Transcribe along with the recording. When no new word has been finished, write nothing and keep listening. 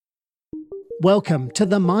Welcome to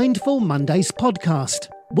the Mindful Mondays podcast,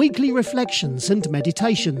 weekly reflections and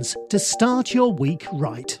meditations to start your week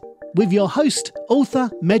right. With your host,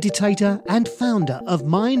 author, meditator, and founder of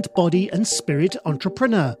Mind, Body and Spirit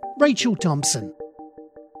Entrepreneur, Rachel Thompson.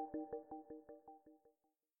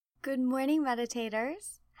 Good morning,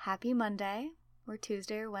 meditators. Happy Monday, or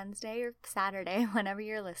Tuesday, or Wednesday, or Saturday, whenever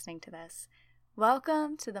you're listening to this.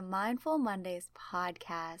 Welcome to the Mindful Mondays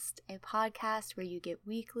podcast, a podcast where you get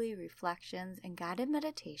weekly reflections and guided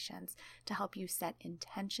meditations to help you set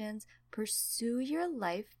intentions, pursue your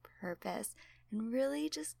life purpose, and really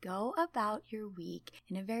just go about your week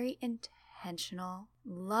in a very intentional,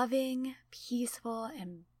 loving, peaceful,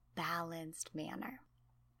 and balanced manner.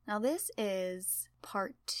 Now, this is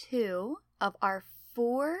part 2 of our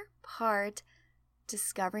 4-part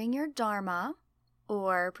Discovering Your Dharma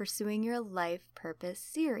or Pursuing Your Life Purpose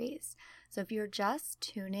series. So if you're just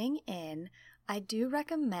tuning in, I do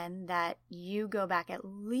recommend that you go back at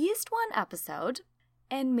least 1 episode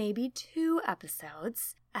and maybe 2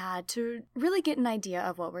 episodes to really get an idea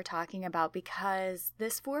of what we're talking about, because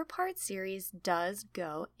this 4-part series does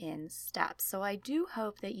go in steps. So I do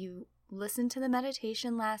hope that you listened to the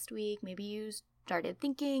meditation last week. Maybe you started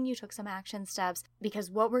thinking, you took some action steps, because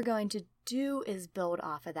what we're going to do is build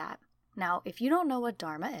off of that. Now, if you don't know what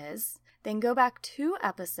Dharma is, then go back 2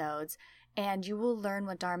 episodes and you will learn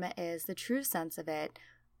what Dharma is, the true sense of it.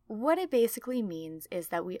 What it basically means is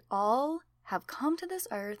that we all have come to this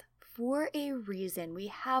earth for a reason. We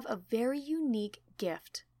have a very unique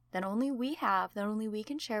gift that only we have, that only we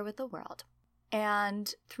can share with the world.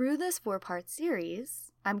 And through this 4-part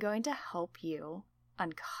series, I'm going to help you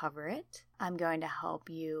uncover it. I'm going to help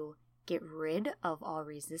you get rid of all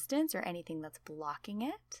resistance or anything that's blocking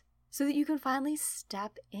it, so that you can finally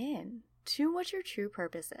step in to what your true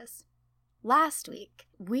purpose is. Last week,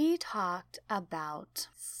 we talked about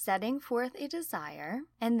setting forth a desire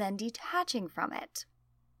and then detaching from it.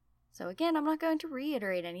 So again, I'm not going to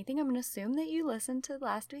reiterate anything. I'm going to assume that you listened to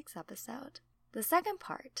last week's episode. The second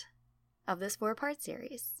part of this 4-part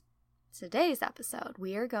series, today's episode,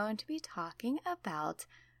 we are going to be talking about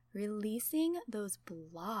releasing those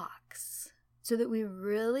blocks so that we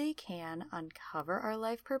really can uncover our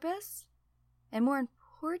life purpose, and more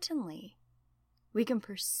importantly, we can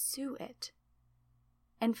pursue it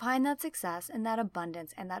and find that success and that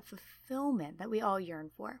abundance and that fulfillment that we all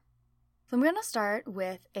yearn for. So I'm going to start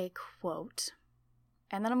with a quote,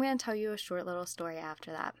 and then I'm going to tell you a short little story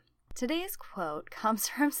after that. Today's quote comes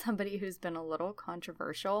from somebody who's been a little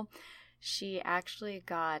controversial. She actually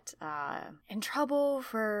got in trouble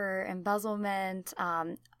for embezzlement.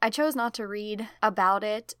 I chose not to read about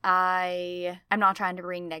it. I'm not trying to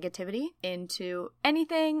bring negativity into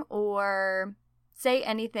anything or say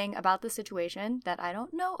anything about the situation that I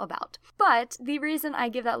don't know about. But the reason I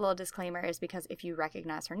give that little disclaimer is because if you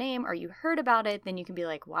recognize her name or you heard about it, then you can be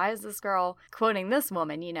like, why is this girl quoting this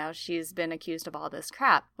woman? You know, she's been accused of all this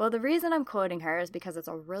crap. Well, the reason I'm quoting her is because it's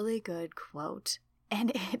a really good quote.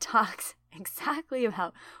 And it talks exactly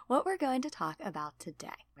about what we're going to talk about today.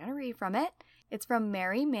 I'm going to read from it. It's from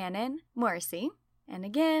Mary Manin Morrissey. And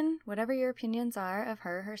again, whatever your opinions are of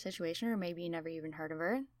her situation, or maybe you never even heard of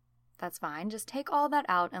her, that's fine. Just take all that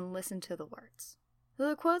out and listen to the words. So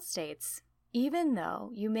the quote states, "Even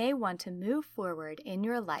though you may want to move forward in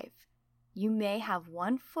your life, you may have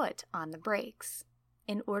one foot on the brakes.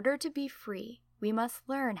 In order to be free, we must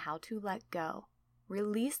learn how to let go,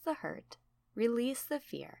 release the hurt, release the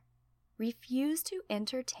fear. Refuse to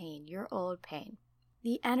entertain your old pain.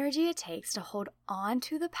 The energy it takes to hold on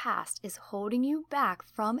to the past is holding you back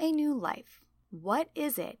from a new life. What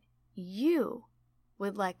is it you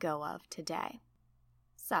would let go of today?"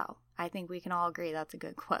 So, I think we can all agree that's a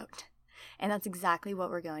good quote. And that's exactly what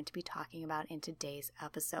we're going to be talking about in today's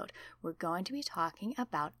episode. We're going to be talking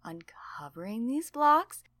about uncovering these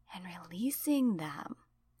blocks and releasing them.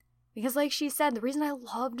 Because like she said, the reason I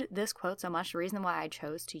loved this quote so much, the reason why I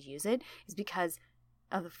chose to use it, is because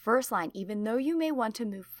of the first line, even though you may want to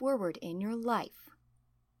move forward in your life,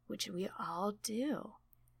 which we all do,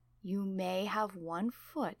 you may have one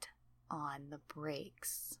foot on the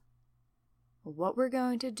brakes. What we're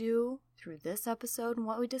going to do through this episode and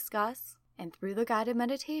what we discuss, and through the guided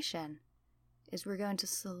meditation, is we're going to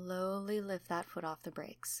slowly lift that foot off the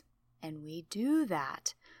brakes. And we do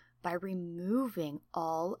that by removing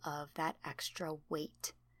all of that extra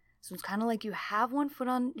weight. So it's kind of like you have one foot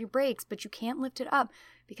on your brakes, but you can't lift it up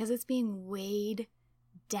because it's being weighed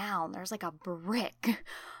down. There's like a brick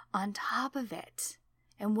on top of it.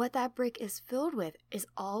 And what that brick is filled with is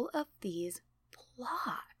all of these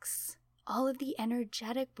blocks, all of the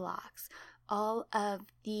energetic blocks, all of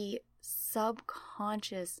the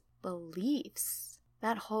subconscious beliefs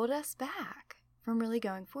that hold us back from really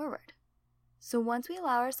going forward. So once we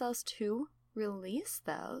allow ourselves to release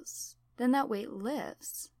those, then that weight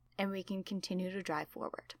lifts and we can continue to drive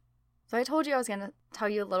forward. So I told you I was going to tell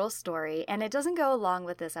you a little story, and it doesn't go along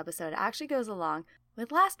with this episode. It actually goes along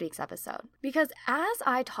with last week's episode. Because as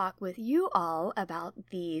I talk with you all about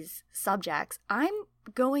these subjects, I'm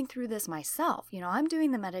going through this myself. I'm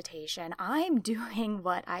doing the meditation. I'm doing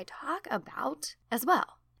what I talk about as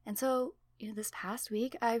well. And so, this past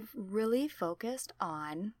week, I've really focused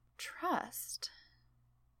on trust.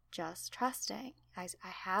 Just trusting. I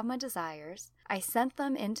have my desires. I sent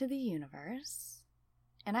them into the universe.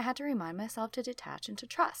 And I had to remind myself to detach and to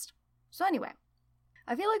trust. So anyway,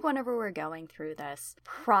 I feel like whenever we're going through this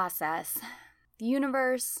process, the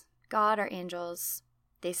universe, God, our angels,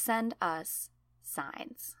 they send us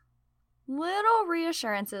signs. Little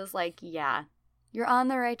reassurances like, yeah, you're on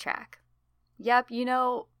the right track. Yep,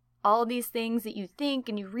 all these things that you think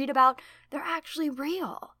and you read about, they're actually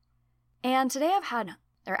real. And today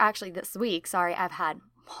this week, I've had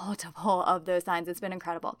multiple of those signs. It's been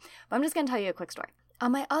incredible. But I'm just going to tell you a quick story.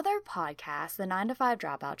 On my other podcast, the 9 to 5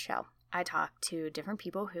 Dropout Show, I talk to different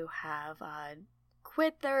people who have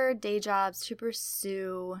quit their day jobs to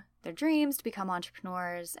pursue their dreams, to become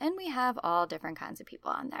entrepreneurs, and we have all different kinds of people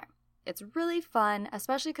on there. It's really fun,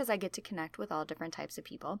 especially because I get to connect with all different types of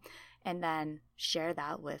people and then share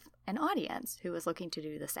that with an audience who is looking to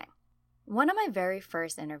do the same. One of my very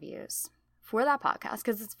first interviews for that podcast,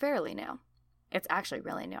 because it's fairly new, it's actually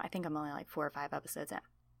really new, I think I'm only like 4 or 5 episodes in,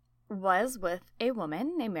 was with a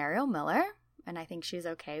woman named Mariel Miller, and I think she's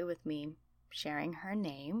okay with me sharing her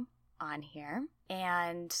name on here.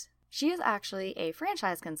 And she is actually a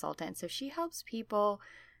franchise consultant, so she helps people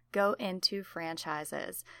go into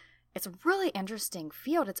franchises. It's a really interesting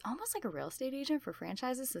field. It's almost like a real estate agent for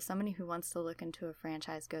franchises. So somebody who wants to look into a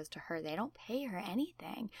franchise goes to her. They don't pay her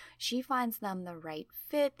anything. She finds them the right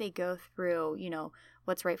fit. They go through,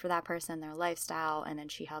 what's right for that person, their lifestyle, and then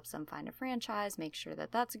she helps them find a franchise, make sure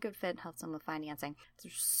that that's a good fit, helps them with financing.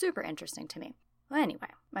 It's super interesting to me. Well, anyway,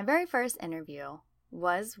 my very first interview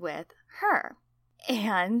was with her,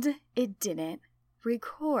 and it didn't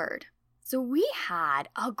record. So we had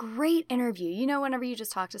a great interview. Whenever you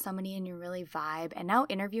just talk to somebody and you really vibe, and now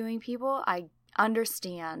interviewing people, I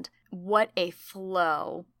understand what a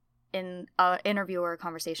flow in an interview or a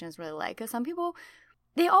conversation is really like. Because some people,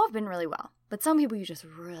 they all have been really well, but some people you just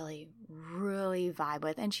really, really vibe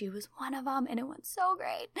with, and she was one of them, and it went so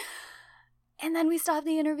great. And then we stopped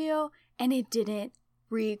the interview, and it didn't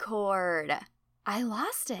record. I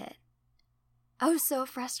lost it. I was so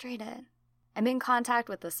frustrated. I'm in contact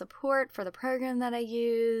with the support for the program that I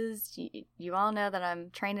used. You all know that I'm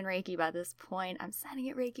trained in Reiki by this point. I'm sending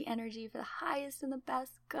it Reiki energy for the highest and the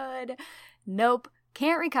best good. Nope,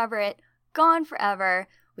 can't recover it. Gone forever.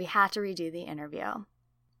 We had to redo the interview.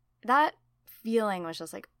 That feeling was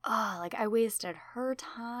just like, I wasted her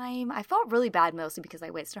time. I felt really bad mostly because I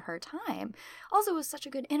wasted her time. Also, it was such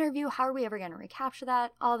a good interview. How are we ever going to recapture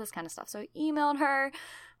that? All this kind of stuff. So I emailed her.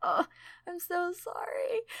 Oh, I'm so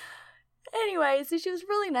sorry. Anyway, so she was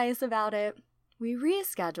really nice about it. We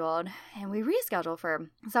rescheduled, and we rescheduled for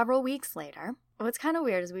several weeks later. What's kind of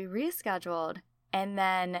weird is we rescheduled, and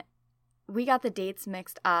then we got the dates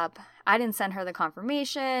mixed up. I didn't send her the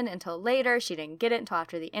confirmation until later. She didn't get it until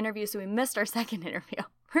after the interview, so we missed our second interview.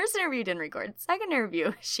 First interview didn't record. Second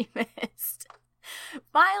interview, she missed.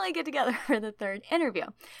 Finally get together for the third interview.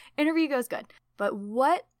 Interview goes good. But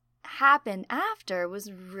what happened after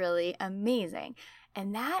was really amazing.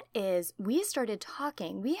 And that is, we started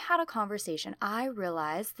talking. We had a conversation. I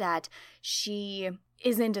realized that she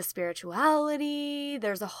is into spirituality.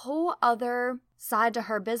 There's a whole other side to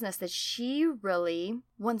her business that she really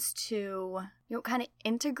wants to, kind of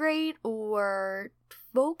integrate or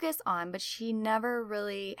focus on, but she never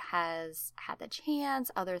really has had the chance.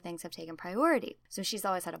 Other things have taken priority. So she's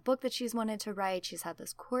always had a book that she's wanted to write. She's had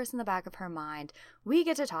this course in the back of her mind. We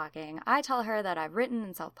get to talking. I tell her that I've written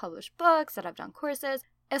and self-published books, that I've done courses.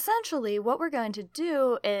 Essentially, what we're going to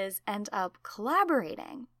do is end up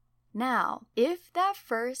collaborating. Now, if that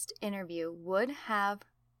first interview would have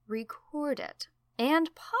recorded, and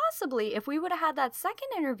possibly if we would have had that second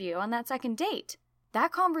interview on that second date,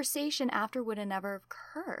 that conversation after would have never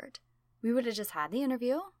occurred. We would have just had the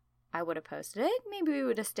interview. I would have posted it. Maybe we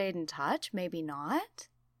would have stayed in touch. Maybe not.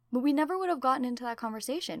 But we never would have gotten into that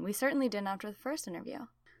conversation. We certainly didn't after the first interview.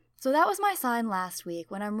 So that was my sign last week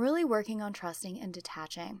when I'm really working on trusting and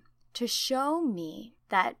detaching, to show me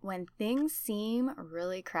that when things seem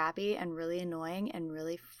really crappy and really annoying and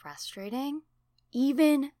really frustrating,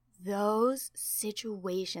 even those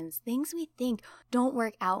situations, things we think don't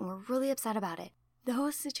work out and we're really upset about it,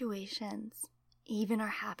 those situations even are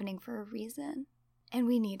happening for a reason. And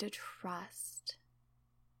we need to trust.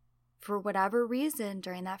 For whatever reason,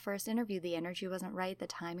 during that first interview, the energy wasn't right, the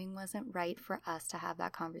timing wasn't right for us to have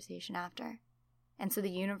that conversation after. And so the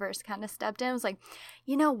universe kind of stepped in and was like,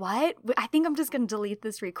 you know what? I think I'm just going to delete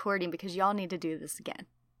this recording because y'all need to do this again.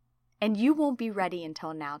 And you won't be ready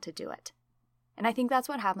until now to do it. And I think that's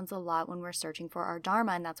what happens a lot when we're searching for our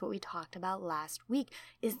Dharma. And that's what we talked about last week,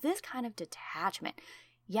 is this kind of detachment.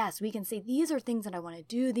 Yes, we can say, these are things that I want to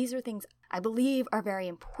do. These are things I believe are very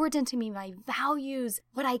important to me, my values,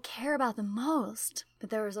 what I care about the most.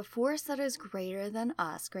 But there is a force that is greater than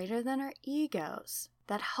us, greater than our egos,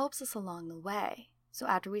 that helps us along the way. So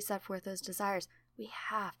after we set forth those desires, we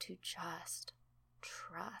have to just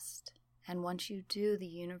trust. And once you do, the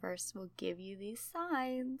universe will give you these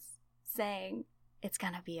signs saying it's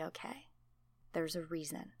going to be okay. There's a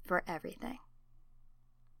reason for everything.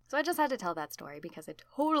 So I just had to tell that story because it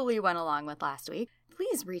totally went along with last week.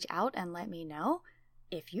 Please reach out and let me know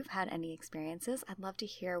if you've had any experiences. I'd love to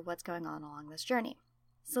hear what's going on along this journey.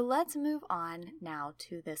 So let's move on now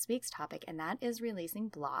to this week's topic, and that is releasing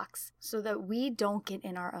blocks so that we don't get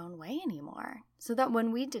in our own way anymore. So that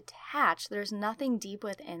when we detach, there's nothing deep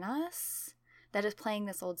within us that is playing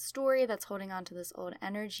this old story, that's holding on to this old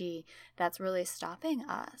energy, that's really stopping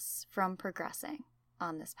us from progressing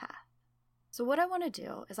on this path. So what I want to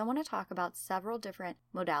do is I want to talk about several different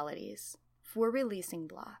modalities for releasing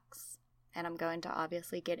blocks. And I'm going to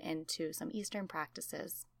obviously get into some Eastern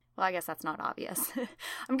practices. Well, I guess that's not obvious.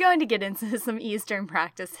 I'm going to get into some Eastern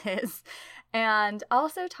practices and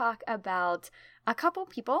also talk about a couple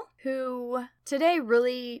people who today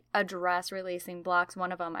really address releasing blocks.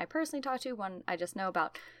 One of them I personally talked to, one I just know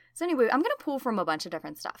about. So anyway, I'm going to pull from a bunch of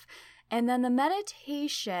different stuff. And then the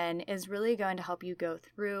meditation is really going to help you go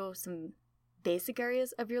through some basic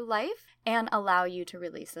areas of your life and allow you to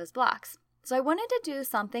release those blocks. So I wanted to do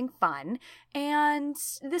something fun, and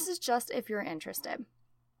this is just if you're interested.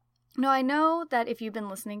 Now, I know that if you've been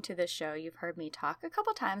listening to this show, you've heard me talk a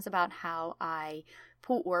couple times about how I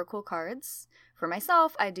pull oracle cards for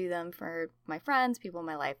myself. I do them for my friends, people in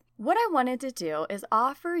my life. What I wanted to do is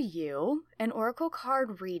offer you an oracle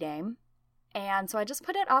card reading. And so I just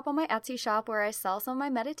put it up on my Etsy shop where I sell some of my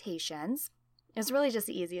meditations. It's really just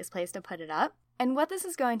the easiest place to put it up. And what this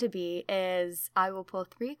is going to be is I will pull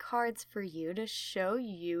 3 cards for you to show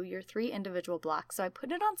you your 3 individual blocks. So I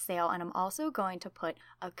put it on sale, and I'm also going to put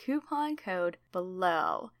a coupon code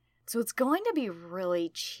below. So it's going to be really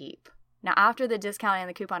cheap. Now, after the discount and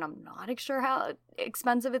the coupon, I'm not sure how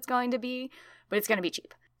expensive it's going to be, but it's going to be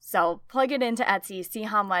cheap. So plug it into Etsy, see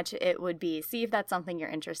how much it would be, see if that's something you're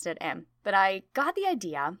interested in. But I got the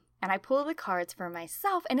idea, and I pulled the cards for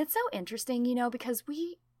myself, and it's so interesting, because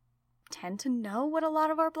we tend to know what a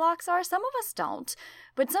lot of our blocks are. Some of us don't,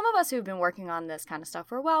 but some of us who've been working on this kind of stuff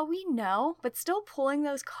for a while, we know, but still pulling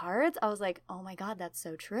those cards, I was like, oh my God, that's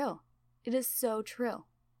so true. It is so true.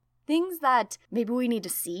 Things that maybe we need to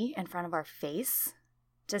see in front of our face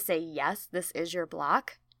to say, yes, this is your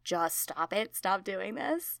block. Just stop it. Stop doing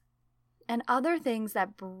this. And other things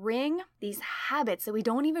that bring these habits that we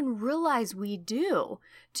don't even realize we do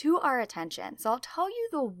to our attention. So I'll tell you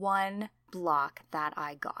the one block that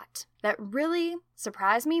I got that really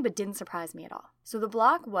surprised me but didn't surprise me at all. So the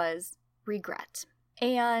block was regret.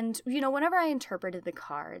 And, whenever I interpreted the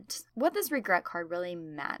card, what this regret card really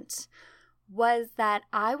meant was that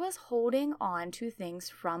I was holding on to things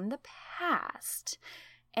from the past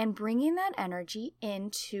and bringing that energy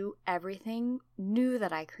into everything new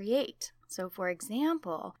that I create. So for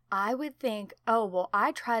example, I would think, oh, well,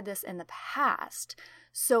 I tried this in the past,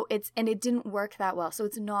 and it didn't work that well, so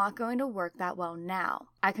it's not going to work that well now.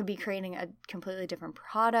 I could be creating a completely different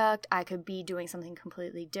product. I could be doing something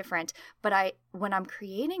completely different. But when I'm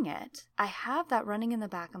creating it, I have that running in the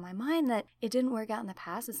back of my mind that it didn't work out in the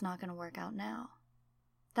past. It's not going to work out now.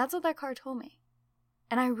 That's what that card told me.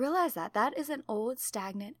 And I realized that is an old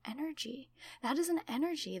stagnant energy. That is an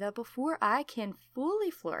energy that before I can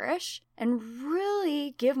fully flourish and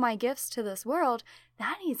really give my gifts to this world,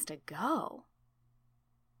 that needs to go.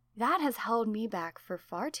 That has held me back for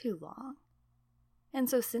far too long. And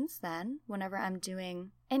so since then, whenever I'm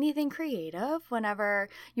doing anything creative, whenever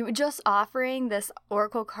you were just offering this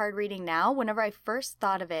oracle card reading now, whenever I first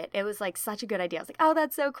thought of it, it was like such a good idea. I was like, oh,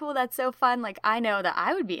 that's so cool. That's so fun. Like, I know that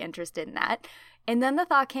I would be interested in that. And then the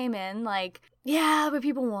thought came in like, yeah, but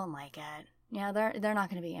people won't like it. Yeah, they're not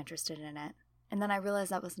going to be interested in it. And then I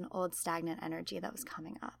realized that was an old stagnant energy that was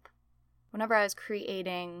coming up. Whenever I was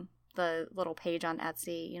creating the little page on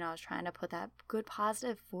Etsy, I was trying to put that good,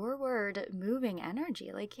 positive, forward moving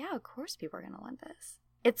energy. Like, yeah, of course people are going to want this.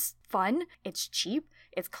 It's fun. It's cheap.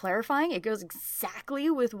 It's clarifying. It goes exactly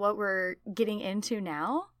with what we're getting into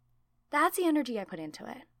now. That's the energy I put into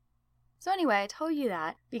it. So anyway, I told you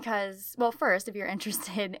that because, well, first, if you're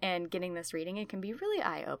interested in getting this reading, it can be really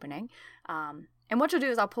eye-opening. And what you'll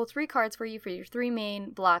do is I'll pull 3 cards for you for your 3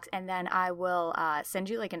 main blocks, and then I will send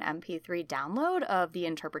you like an MP3 download of the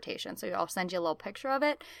interpretation. So I'll send you a little picture of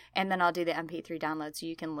it, and then I'll do the MP3 download so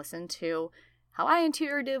you can listen to how I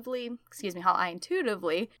intuitively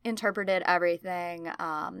interpreted everything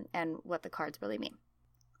and what the cards really mean.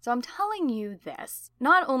 So I'm telling you this,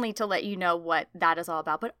 not only to let you know what that is all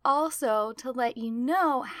about, but also to let you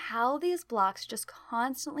know how these blocks just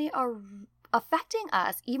constantly are affecting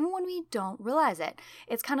us, even when we don't realize it.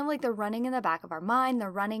 It's kind of like they're running in the back of our mind, they're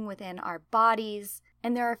running within our bodies,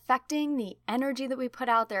 and they're affecting the energy that we put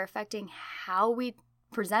out, they're affecting how we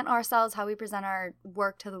present ourselves, how we present our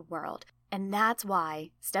work to the world. And that's why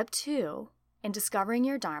step 2 in discovering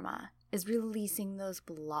your Dharma is releasing those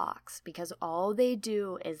blocks, because all they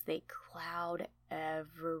do is they cloud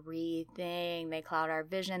everything. They cloud our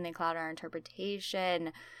vision, they cloud our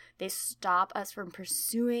interpretation. They stop us from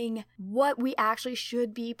pursuing what we actually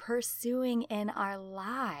should be pursuing in our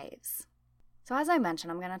lives. So as I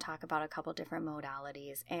mentioned, I'm going to talk about a couple different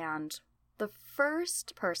modalities, and the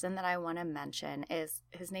first person that I want to mention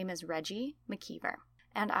his name is Reggie McKeever.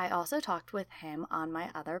 And I also talked with him on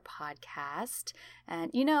my other podcast.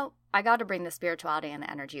 And, I got to bring the spirituality and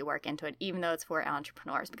the energy work into it, even though it's for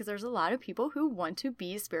entrepreneurs, because there's a lot of people who want to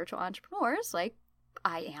be spiritual entrepreneurs, like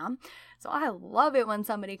I am. So I love it when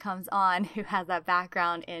somebody comes on who has that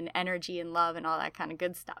background in energy and love and all that kind of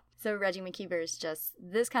good stuff. So Reggie McKeever is just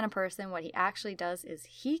this kind of person. What he actually does is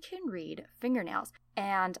he can read fingernails.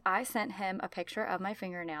 And I sent him a picture of my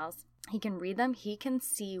fingernails. He can read them. He can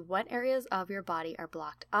see what areas of your body are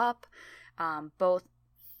blocked up, both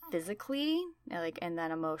physically, and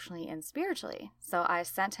then emotionally and spiritually. So I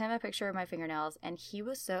sent him a picture of my fingernails, and he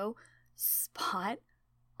was so spot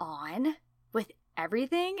on with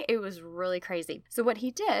everything. It was really crazy. So what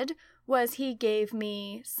he did was he gave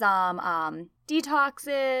me some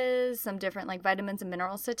detoxes, some different vitamins and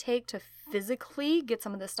minerals to take to physically get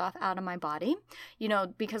some of this stuff out of my body,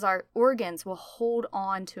 because our organs will hold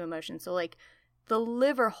on to emotions. So the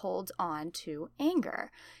liver holds on to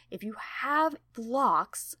anger. If you have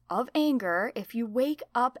blocks of anger, if you wake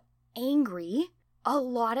up angry a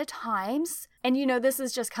lot of times, and this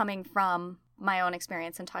is just coming from my own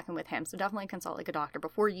experience and talking with him. So definitely consult a doctor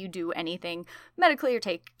before you do anything medically or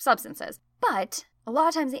take substances. But a lot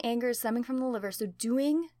of times the anger is stemming from the liver. So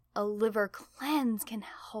doing a liver cleanse can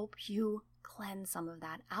help you cleanse some of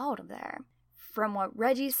that out of there. From what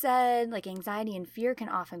Reggie said, anxiety and fear can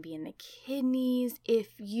often be in the kidneys.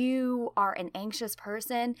 If you are an anxious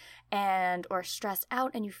person or stressed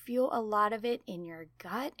out and you feel a lot of it in your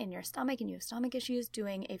gut, in your stomach, and you have stomach issues,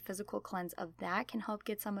 doing a physical cleanse of that can help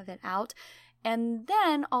get some of it out. And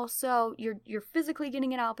then also you're physically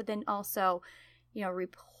getting it out, but then also,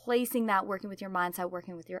 replacing that, working with your mindset,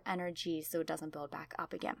 working with your energy so it doesn't build back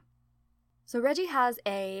up again. So Reggie has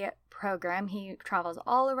a program. He travels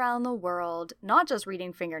all around the world, not just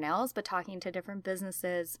reading fingernails, but talking to different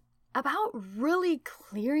businesses about really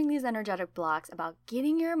clearing these energetic blocks, about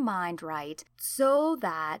getting your mind right so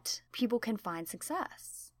that people can find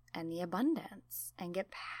success and the abundance and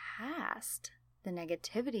get past the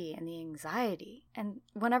negativity and the anxiety. And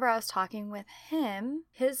whenever I was talking with him,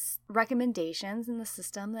 his recommendations and the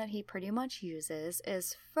system that he pretty much uses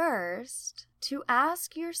is first to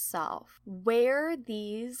ask yourself where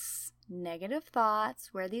these negative thoughts,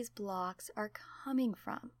 where these blocks are coming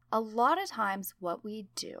from. A lot of times what we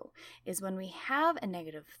do is when we have a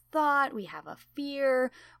negative thought, we have a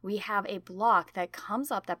fear, we have a block that comes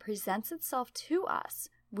up that presents itself to us,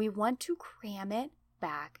 we want to cram it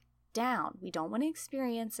back down. We don't want to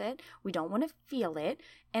experience it. We don't want to feel it.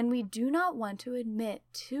 And we do not want to admit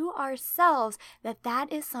to ourselves that that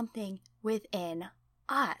is something within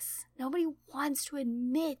us. Nobody wants to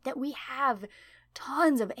admit that we have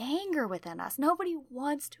tons of anger within us. Nobody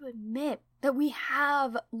wants to admit that we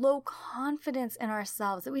have low confidence in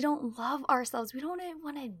ourselves, that we don't love ourselves. We don't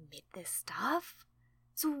want to admit this stuff.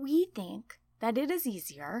 So we think that it is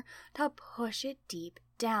easier to push it deep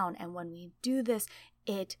down. And when we do this,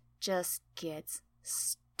 it just gets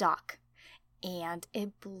stuck and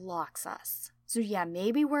it blocks us. So yeah,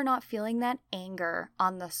 maybe we're not feeling that anger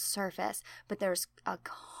on the surface, but there's a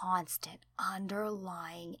constant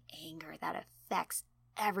underlying anger that affects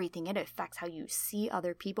everything. It affects how you see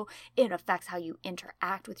other people. It affects how you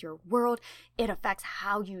interact with your world. It affects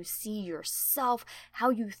how you see yourself, how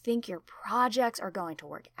you think your projects are going to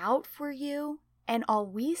work out for you. And all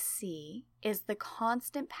we see is the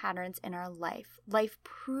constant patterns in our life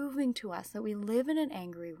proving to us that we live in an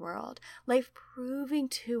angry world, life proving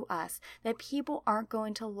to us that people aren't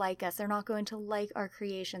going to like us, they're not going to like our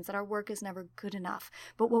creations, that our work is never good enough.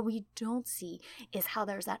 But what we don't see is how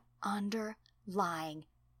there's that underlying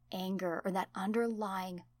anger or that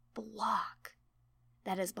underlying block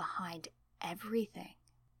that is behind everything.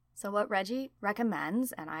 So what Reggie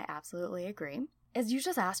recommends, and I absolutely agree, is you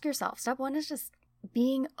just ask yourself. Step one is just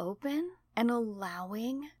being open and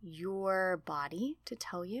allowing your body to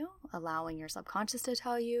tell you, allowing your subconscious to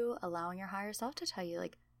tell you, allowing your higher self to tell you,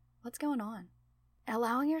 like, what's going on?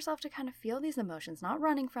 Allowing yourself to kind of feel these emotions, not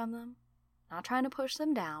running from them, not trying to push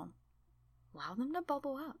them down. Allow them to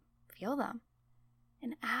bubble up, feel them,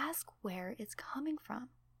 and ask where it's coming from.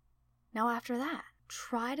 Now after that,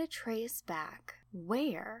 try to trace back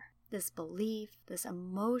where this belief, this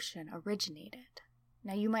emotion originated.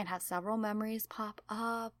 Now you might have several memories pop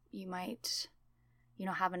up. You might,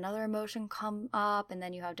 have another emotion come up, and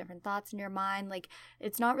then you have different thoughts in your mind. Like,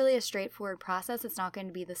 it's not really a straightforward process. It's not going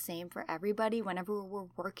to be the same for everybody. Whenever we're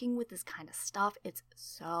working with this kind of stuff, it's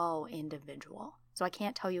so individual. So I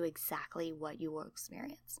can't tell you exactly what you will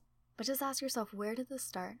experience. But just ask yourself, where did this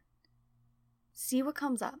start? See what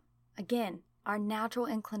comes up. Again, our natural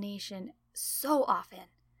inclination so often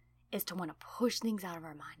is to want to push things out of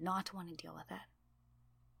our mind, not to want to deal with it.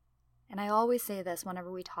 And I always say this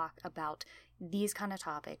whenever we talk about these kind of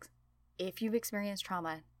topics. If you've experienced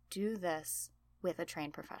trauma, do this with a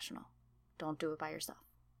trained professional. Don't do it by yourself.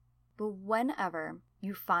 But whenever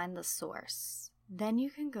you find the source, then you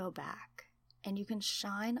can go back and you can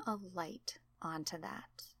shine a light onto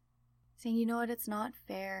that. Saying, you know what, it's not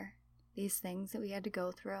fair, these things that we had to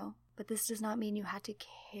go through, but this does not mean you had to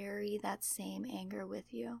carry that same anger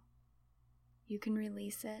with you. You can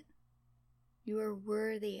release it. You are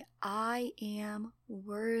worthy. I am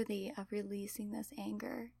worthy of releasing this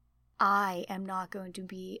anger. I am not going to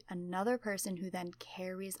be another person who then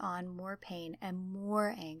carries on more pain and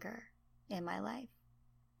more anger in my life.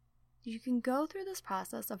 You can go through this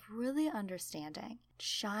process of really understanding,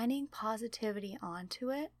 shining positivity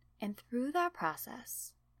onto it, and through that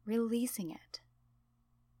process, releasing it.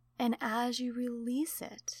 And as you release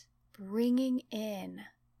it, bringing in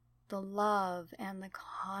the love and the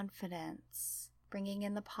confidence, bringing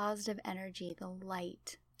in the positive energy, the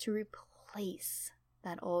light, to replace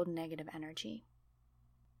that old negative energy.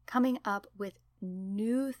 Coming up with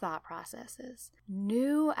new thought processes,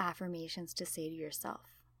 new affirmations to say to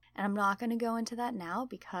yourself. And I'm not going to go into that now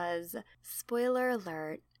because, spoiler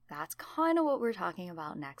alert, that's kind of what we're talking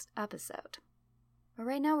about next episode. But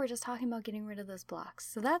right now we're just talking about getting rid of those blocks.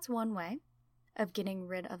 So that's one way of getting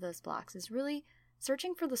rid of those blocks, is really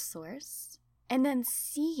searching for the source and then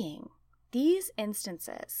seeing these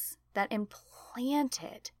instances that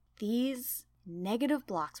implanted these negative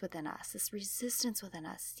blocks within us, this resistance within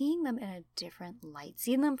us, seeing them in a different light,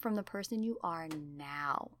 seeing them from the person you are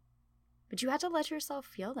now. But you have to let yourself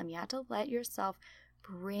feel them. You have to let yourself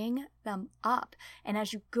bring them up. And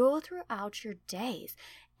as you go throughout your days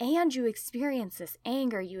and you experience this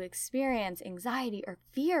anger, you experience anxiety or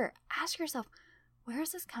fear, ask yourself, where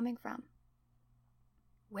is this coming from?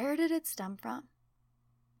 Where did it stem from?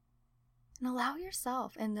 And allow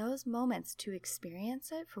yourself in those moments to experience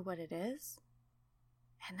it for what it is,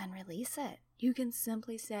 and then release it. You can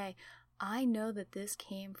simply say, I know that this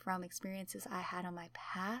came from experiences I had in my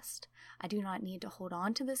past. I do not need to hold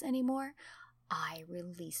on to this anymore. I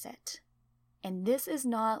release it. And this is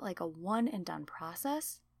not like a one and done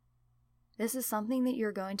process. This is something that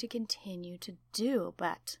you're going to continue to do,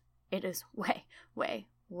 but it is way, way,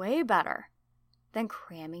 way better than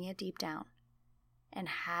cramming it deep down and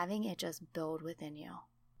having it just build within you.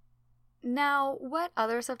 Now, what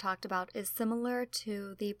others have talked about is similar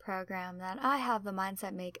to the program that I have, the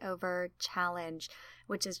Mindset Makeover Challenge,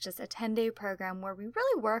 which is just a 10-day program where we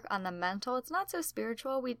really work on the mental. It's not so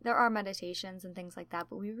spiritual. There are meditations and things like that,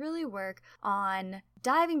 but we really work on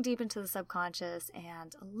diving deep into the subconscious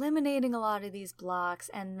and eliminating a lot of these blocks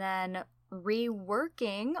and then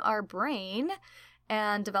reworking our brain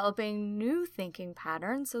and developing new thinking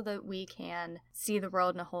patterns so that we can see the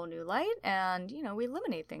world in a whole new light. And, we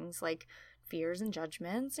eliminate things like fears and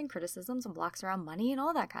judgments and criticisms and blocks around money and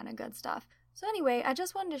all that kind of good stuff. So anyway, I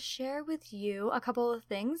just wanted to share with you a couple of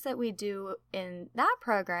things that we do in that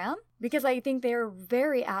program because I think they're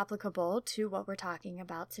very applicable to what we're talking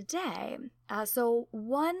about today. So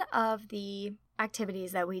one of the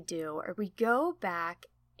activities that we do, or we go back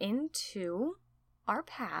into our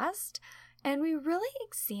past and we really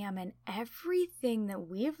examine everything that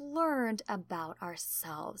we've learned about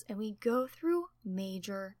ourselves, and we go through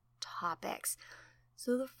major topics.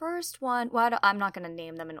 So the first one, well, I'm not going to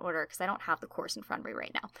name them in order because I don't have the course in front of me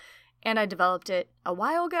right now. And I developed it a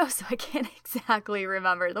while ago, so I can't exactly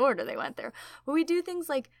remember the order they went through. But we do things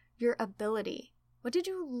like your ability. What did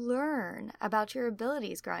you learn about your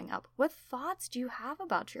abilities growing up? What thoughts do you have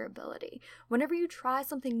about your ability? Whenever you try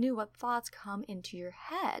something new, what thoughts come into your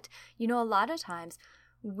head? You know, a lot of times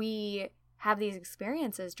we have these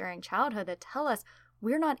experiences during childhood that tell us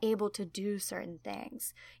we're not able to do certain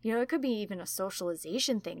things. You know, it could be even a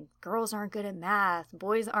socialization thing. Girls aren't good at math.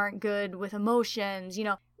 Boys aren't good with emotions. You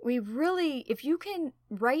know, we really, if you can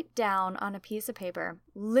write down on a piece of paper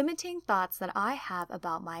limiting thoughts that I have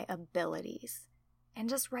about my abilities, and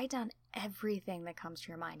just write down everything that comes to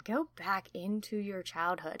your mind. Go back into your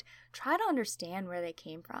childhood. Try to understand where they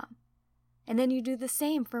came from. And then you do the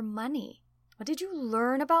same for money. What did you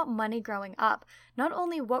learn about money growing up? Not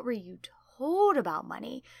only what were you told about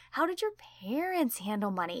money, how did your parents handle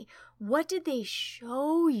money? What did they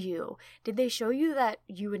show you? Did they show you that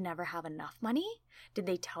you would never have enough money? Did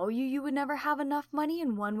they tell you you would never have enough money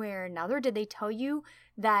in one way or another? Did they tell you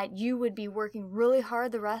that you would be working really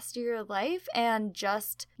hard the rest of your life and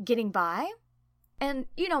just getting by? And,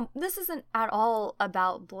 you know, this isn't at all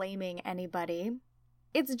about blaming anybody.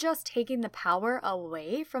 It's just taking the power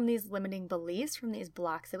away from these limiting beliefs, from these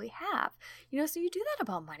blocks that we have. You know, so you do that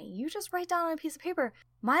about money. You just write down on a piece of paper,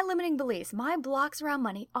 my limiting beliefs, my blocks around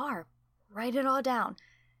money are, write it all down.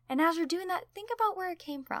 And as you're doing that, think about where it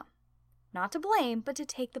came from. Not to blame, but to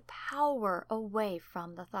take the power away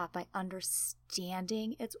from the thought by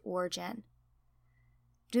understanding its origin.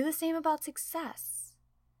 Do the same about success.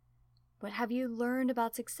 What have you learned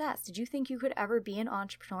about success? Did you think you could ever be an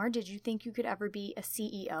entrepreneur? Did you think you could ever be a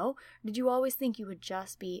CEO? Did you always think you would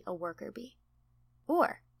just be a worker bee?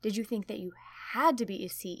 Or did you think that you had to be a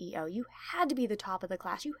CEO? You had to be the top of the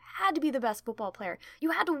class. You had to be the best football player.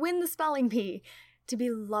 You had to win the spelling bee to be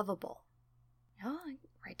lovable. No,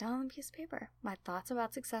 write down on a piece of paper. My thoughts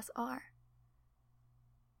about success are.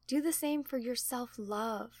 Do the same for your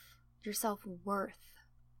self-love, your self-worth.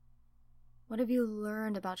 What have you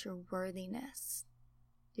learned about your worthiness?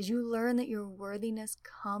 Did you learn that your worthiness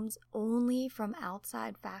comes only from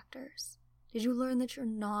outside factors? Did you learn that you're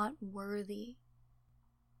not worthy?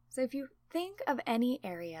 So if you think of any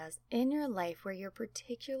areas in your life where you're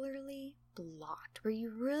particularly blocked, where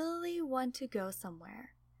you really want to go somewhere,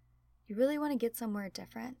 you really want to get somewhere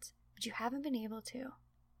different, but you haven't been able to,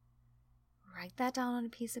 write that down on a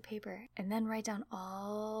piece of paper and then write down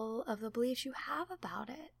all of the beliefs you have about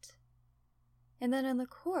it. And then in the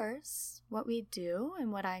course, what we do,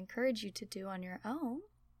 and what I encourage you to do on your own,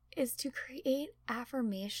 is to create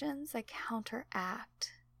affirmations that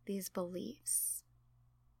counteract these beliefs.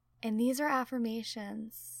 And these are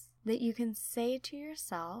affirmations that you can say to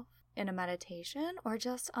yourself in a meditation or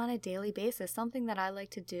just on a daily basis. Something that I like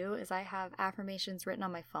to do is I have affirmations written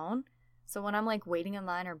on my phone. So when I'm like waiting in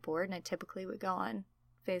line or bored, and I typically would go on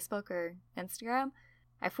Facebook or Instagram,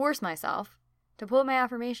 I force myself to pull up my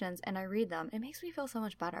affirmations and I read them. It makes me feel so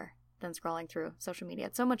much better than scrolling through social media.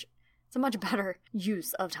 It's a much better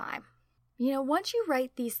use of time. You know, once you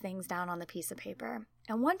write these things down on the piece of paper,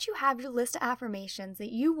 and once you have your list of affirmations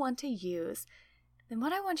that you want to use, then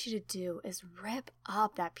what I want you to do is rip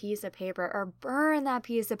up that piece of paper or burn that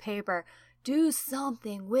piece of paper. Do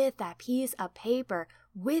something with that piece of paper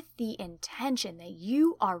with the intention that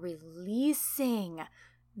you are releasing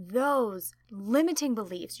those limiting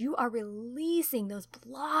beliefs. You are releasing those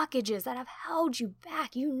blockages that have held you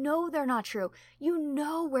back. You know they're not true. You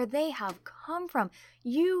know where they have come from.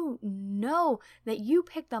 You know that you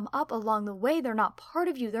picked them up along the way. They're not part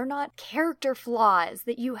of you. They're not character flaws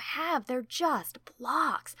that you have. They're just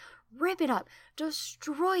blocks. Rip it up,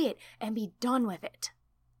 destroy it, and be done with it.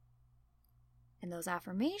 And those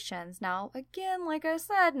affirmations, now again, like I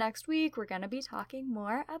said, next week we're going to be talking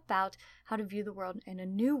more about how to view the world in a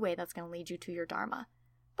new way that's going to lead you to your Dharma.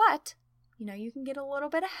 But, you know, you can get a little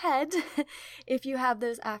bit ahead if you have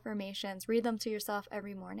those affirmations. Read them to yourself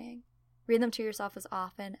every morning. Read them to yourself as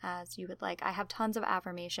often as you would like. I have tons of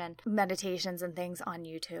affirmation meditations and things on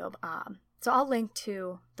YouTube. So I'll link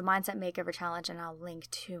to the Mindset Makeover Challenge, and I'll link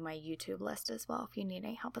to my YouTube list as well if you need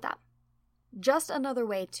any help with that. Just another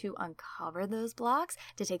way to uncover those blocks,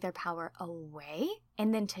 to take their power away,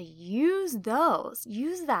 and then to use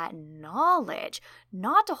that knowledge,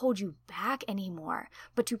 not to hold you back anymore,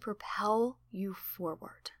 but to propel you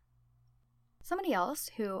forward. Somebody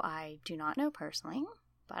else who I do not know personally,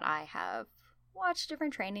 but I have watched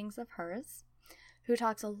different trainings of hers, who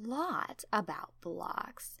talks a lot about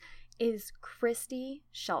blocks, is Christy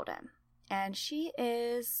Sheldon. And she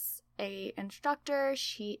is an instructor.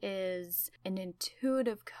 She is an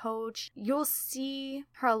intuitive coach. You'll see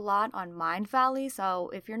her a lot on Mindvalley. So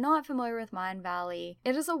if you're not familiar with Mindvalley,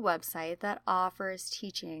 it is a website that offers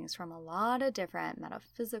teachings from a lot of different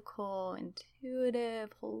metaphysical,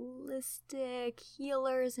 intuitive, holistic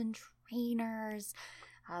healers and trainers.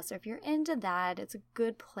 So if you're into that, it's a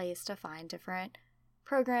good place to find different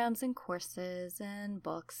programs and courses and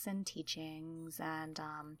books and teachings, and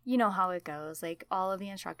you know how it goes. Like, all of the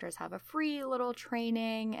instructors have a free little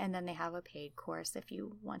training, and then they have a paid course if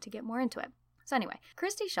you want to get more into it. So anyway,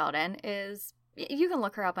 Christy Sheldon is, you can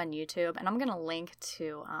look her up on YouTube, and I'm going to link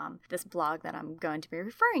to this blog that I'm going to be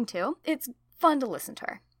referring to. It's fun to listen to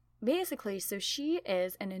her. Basically, so she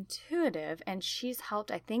is an intuitive, and she's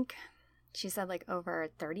helped, I think she said, like over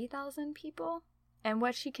 30,000 people. And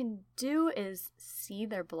what she can do is see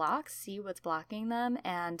their blocks, see what's blocking them,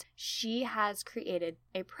 and she has created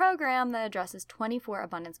a program that addresses 24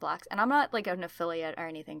 abundance blocks. And I'm not like an affiliate or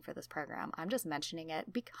anything for this program. I'm just mentioning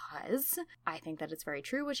it because I think that it's very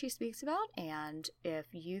true what she speaks about. And if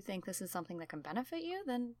you think this is something that can benefit you,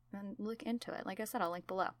 then look into it. Like I said, I'll link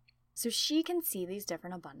below. So she can see these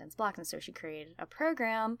different abundance blocks. And so she created a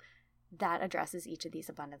program that addresses each of these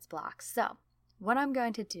abundance blocks. So what I'm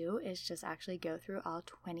going to do is just actually go through all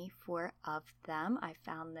 24 of them. I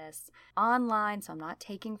found this online, so I'm not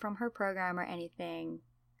taking from her program or anything.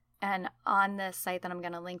 And on this site that I'm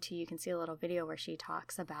going to link to, you can see a little video where she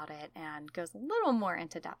talks about it and goes a little more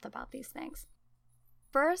into depth about these things.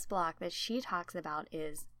 First block that she talks about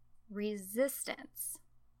is resistance.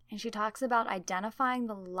 And she talks about identifying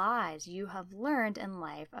the lies you have learned in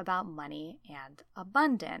life about money and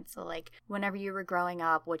abundance. So like whenever you were growing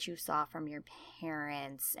up, what you saw from your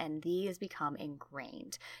parents, and these become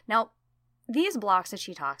ingrained. Now, these blocks that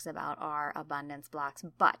she talks about are abundance blocks,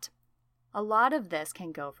 but a lot of this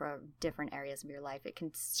can go for different areas of your life. It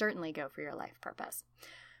can certainly go for your life purpose.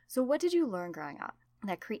 So what did you learn growing up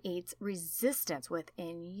that creates resistance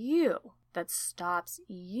within you, that stops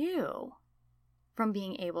you from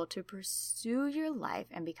being able to pursue your life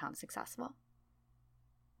and become successful?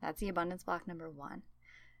 That's the abundance block number 1.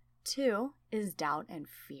 2 is doubt and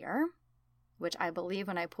fear, which I believe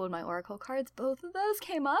when I pulled my oracle cards, both of those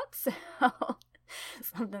came up. So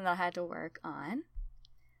something that I had to work on.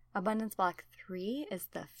 Abundance block 3 is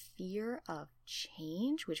the fear of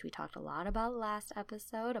change, which we talked a lot about last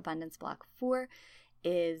episode. Abundance block 4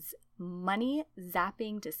 is money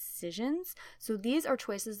zapping decisions. So these are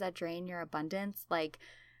choices that drain your abundance, like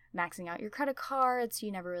maxing out your credit cards so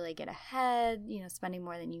you never really get ahead, spending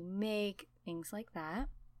more than you make, things like that.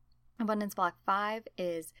 Abundance block 5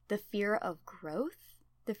 is the fear of growth,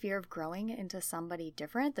 the fear of growing into somebody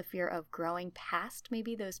different, the fear of growing past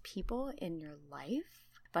maybe those people in your life.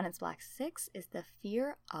 Abundance block 6 is the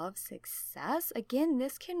fear of success. Again,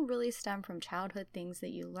 this can really stem from childhood things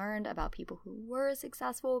that you learned about people who were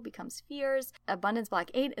successful, becomes fears. Abundance block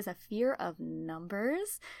 8 is a fear of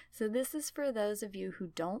numbers. So this is for those of you who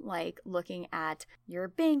don't like looking at your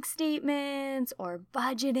bank statements or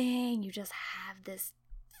budgeting. You just have this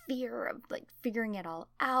fear of like figuring it all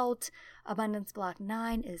out. Abundance block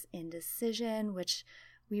 9 is indecision, which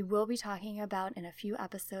we will be talking about in a few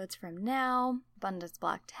episodes from now. Abundance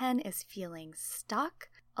block 10 is feeling stuck.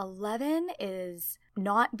 11 is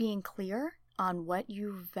not being clear on what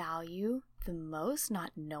you value the most,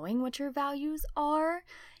 not knowing what your values are.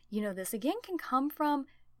 This again can come from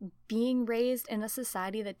being raised in a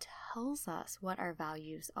society that tells us what our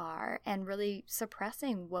values are and really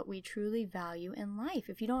suppressing what we truly value in life.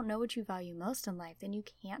 If you don't know what you value most in life, then you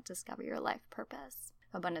can't discover your life purpose.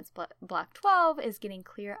 Abundance block 12 is getting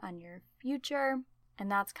clear on your future.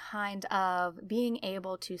 And that's kind of being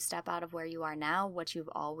able to step out of where you are now, what you've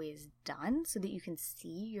always done, so that you can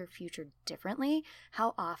see your future differently.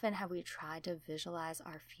 How often have we tried to visualize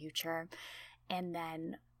our future, and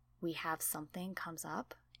then we have something comes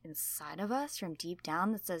up inside of us from deep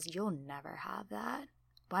down that says, you'll never have that.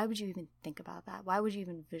 Why would you even think about that? Why would you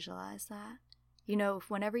even visualize that?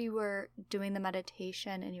 Whenever you were doing the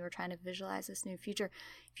meditation and you were trying to visualize this new future,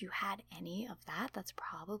 if you had any of that, that's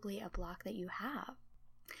probably a block that you have.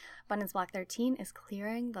 Abundance block 13 is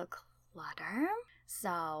clearing the clutter.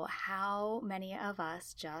 So how many of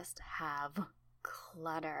us just have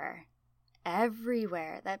clutter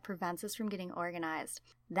everywhere that prevents us from getting organized?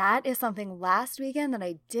 That is something last weekend that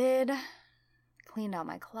I did. Cleaned out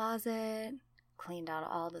my closet, cleaned out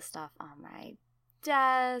all the stuff on my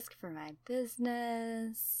desk, for my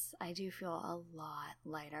business, I do feel a lot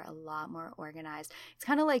lighter, a lot more organized. It's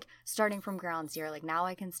kind of like starting from ground zero. Like now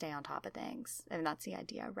I can stay on top of things. And that's the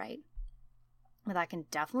idea, right? But that can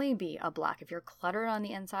definitely be a block. If you're cluttered on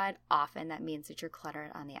the inside, often that means that you're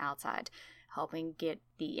cluttered on the outside. Helping get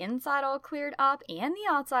the inside all cleared up and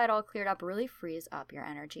the outside all cleared up really frees up your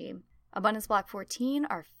energy. Abundance block 14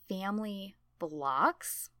 are family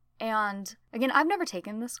blocks. And again, I've never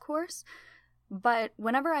taken this course, but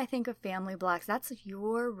whenever I think of family blocks, that's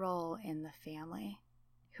your role in the family.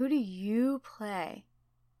 Who do you play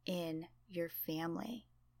in your family?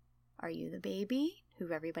 Are you the baby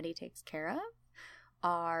who everybody takes care of?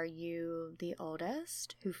 Are you the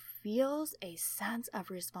oldest who feels a sense of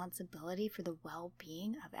responsibility for the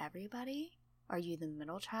well-being of everybody? Are you the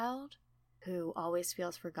middle child who always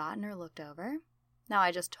feels forgotten or looked over? Now,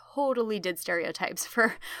 I just totally did stereotypes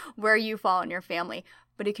for where you fall in your family,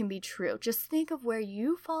 but it can be true. Just think of where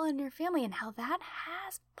you fall in your family and how that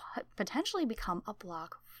has potentially become a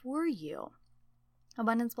block for you.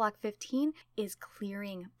 Abundance block 15 is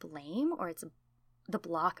clearing blame, or it's the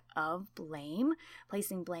block of blame,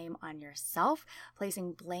 placing blame on yourself,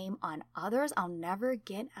 placing blame on others. I'll never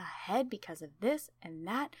get ahead because of this and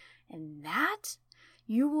that and that.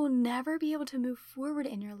 You will never be able to move forward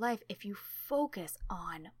in your life if you focus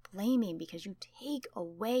on blaming, because you take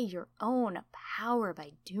away your own power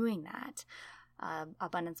by doing that.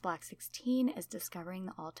 Abundance block 16 is discovering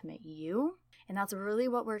the ultimate you. And that's really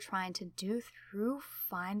what we're trying to do through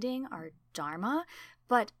finding our Dharma.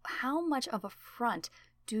 But how much of a front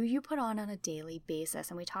do you put on a daily basis?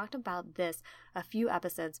 And we talked about this a few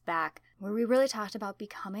episodes back, where we really talked about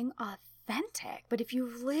becoming authentic. But if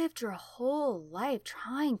you've lived your whole life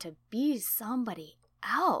trying to be somebody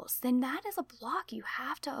else, then that is a block you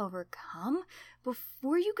have to overcome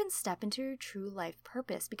before you can step into your true life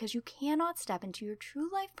purpose, because you cannot step into your true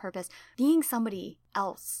life purpose being somebody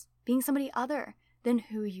else, being somebody other than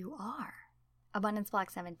who you are. Abundance block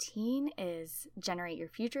 17 is generate your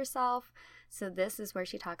future self. So this is where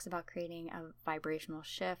she talks about creating a vibrational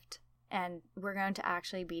shift. And we're going to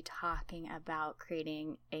actually be talking about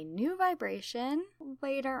creating a new vibration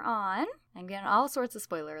later on. I'm getting all sorts of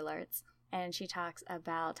spoiler alerts. And she talks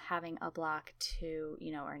about having a block to,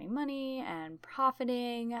 earning money and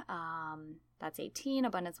profiting. That's 18.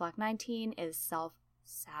 Abundance block 19 is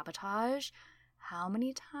self-sabotage. How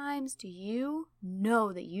many times do you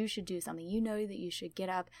know that you should do something? You know that you should get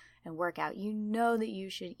up and work out. You know that you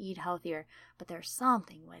should eat healthier. But there's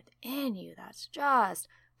something within you that's just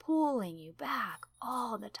pulling you back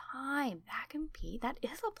all the time. That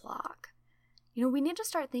is a block. We need to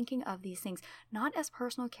start thinking of these things not as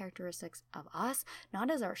personal characteristics of us, not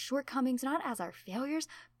as our shortcomings, not as our failures,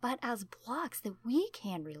 but as blocks that we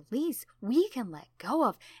can release, we can let go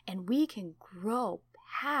of, and we can grow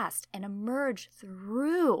past and emerge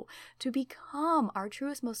through to become our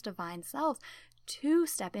truest, most divine selves, to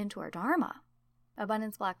step into our Dharma.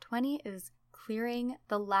 Abundance block 20 is clearing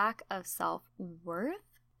the lack of self-worth.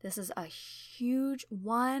 This is a huge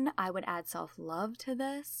one. I would add self-love to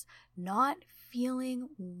this. Not feeling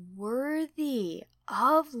worthy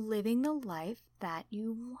of living the life that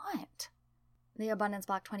you want. The abundance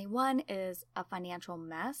block 21 is a financial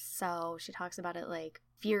mess. So she talks about it like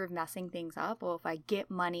fear of messing things up. Well, if I get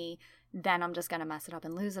money, then I'm just going to mess it up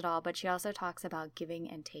and lose it all. But she also talks about giving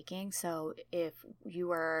and taking. So if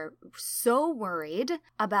you are so worried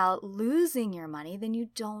about losing your money, then you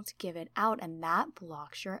don't give it out, and that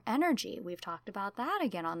blocks your energy. We've talked about that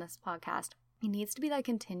again on this podcast. It needs to be that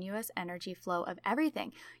continuous energy flow of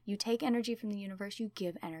everything. You take energy from the universe, you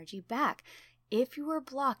give energy back. If you are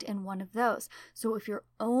blocked in one of those, so if you're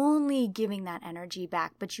only giving that energy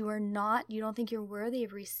back, but you don't think you're worthy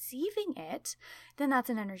of receiving it, then that's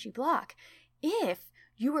an energy block. If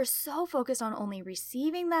you are so focused on only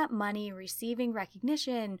receiving that money, receiving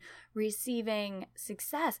recognition, receiving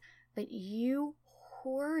success, but you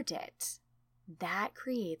hoard it, that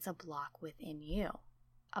creates a block within you.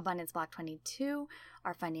 Abundance block 22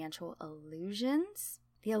 are financial illusions.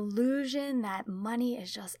 The illusion that money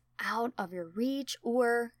is just out of your reach,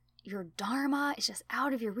 or your Dharma is just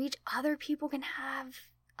out of your reach. Other people can have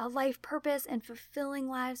a life purpose and fulfilling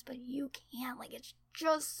lives, but you can't. Like, it's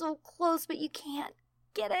just so close, but you can't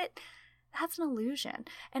get it. That's an illusion.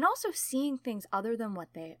 And also seeing things other than what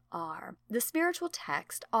they are. The spiritual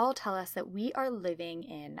texts all tell us that we are living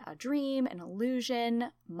in a dream, an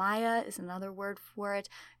illusion. Maya is another word for it.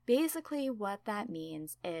 Basically, what that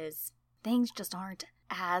means is things just aren't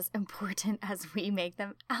as important as we make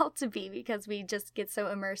them out to be, because we just get so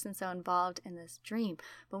immersed and so involved in this dream.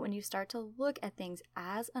 But when you start to look at things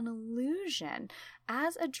as an illusion,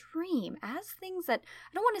 as a dream, as things that,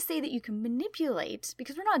 I don't want to say that you can manipulate,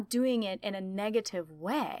 because we're not doing it in a negative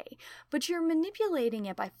way, but you're manipulating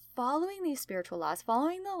it by following these spiritual laws,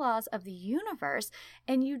 following the laws of the universe,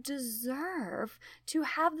 and you deserve to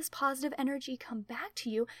have this positive energy come back to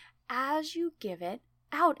you as you give it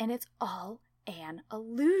out, and it's all an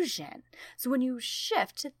illusion. So when you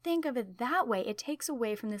shift to think of it that way, it takes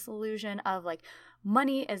away from this illusion of like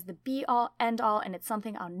money is the be all end all and it's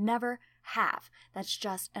something I'll never have. That's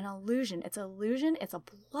just an illusion. It's an illusion, it's a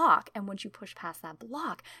block, and once you push past that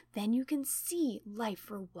block, then you can see life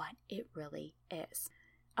for what it really is.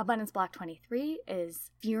 Abundance block 23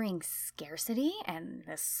 is fearing scarcity, and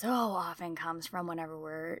this so often comes from whenever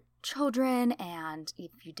we're children, and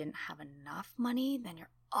if you didn't have enough money, then you're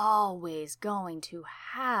always going to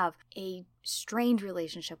have a strained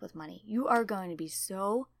relationship with money. You are going to be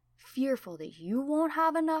so fearful that you won't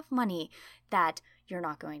have enough money that you're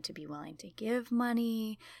not going to be willing to give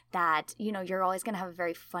money, that, you're always going to have a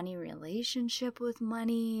very funny relationship with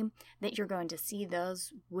money, that you're going to see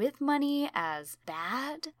those with money as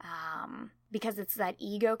bad, because it's that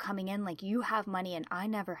ego coming in, like you have money and I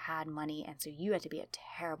never had money, and so you had to be a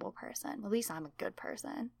terrible person. At least I'm a good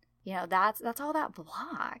person. That's all that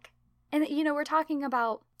block. And, we're talking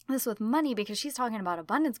about this with money because she's talking about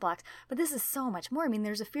abundance blocks, but this is so much more. I mean,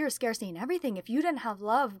 there's a fear of scarcity in everything. If you didn't have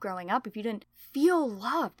love growing up, if you didn't feel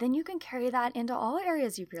love, then you can carry that into all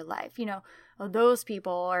areas of your life. Those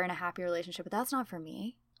people are in a happy relationship, but that's not for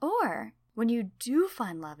me. Or when you do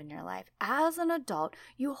find love in your life, as an adult,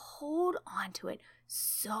 you hold on to it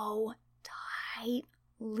so tightly.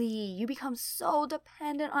 You become so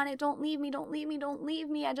dependent on it. Don't leave me, don't leave me, don't leave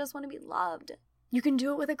me. I just want to be loved. You can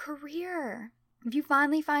do it with a career. If you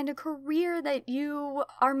finally find a career that you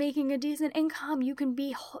are making a decent income, you can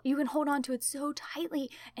hold on to it so tightly,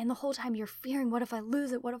 and the whole time you're fearing, what if I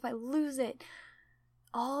lose it? What if I lose it?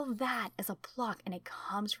 All of that is a block, and it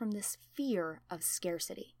comes from this fear of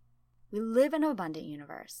scarcity. We live in an abundant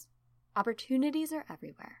universe. Opportunities are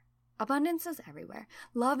everywhere. Abundance is everywhere.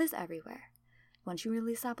 Love is everywhere. Once you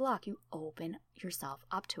release that block, you open yourself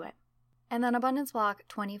up to it. And then abundance block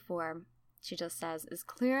 24, she just says, is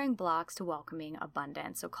clearing blocks to welcoming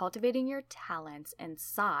abundance. So cultivating your talents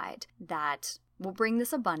inside that will bring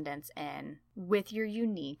this abundance in with your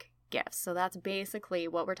unique gifts. So that's basically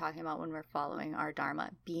what we're talking about when we're following our Dharma,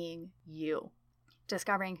 being you.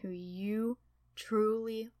 Discovering who you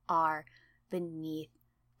truly are beneath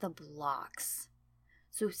the blocks.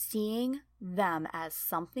 So seeing them as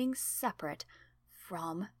something separate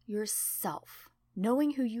from yourself.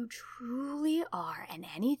 Knowing who you truly are, and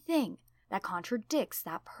anything that contradicts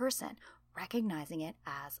that person, recognizing it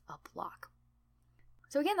as a block.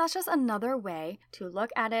 So again, that's just another way to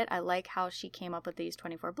look at it. I like how she came up with these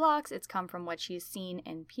 24 blocks. It's come from what she's seen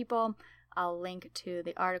in people. I'll link to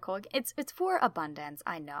the article. It's for abundance,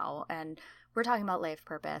 I know, and we're talking about life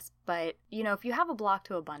purpose, but if you have a block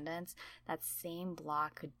to abundance, that same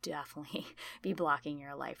block could definitely be blocking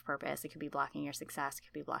your life purpose. It could be blocking your success. It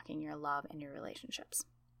could be blocking your love and your relationships.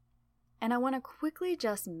 And I want to quickly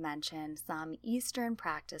just mention some Eastern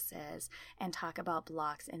practices and talk about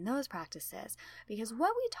blocks in those practices, because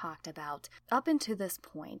what we talked about up until this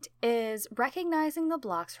point is recognizing the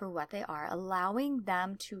blocks for what they are, allowing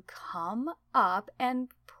them to come up and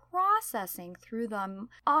processing through them,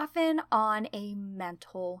 often on a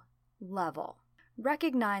mental level.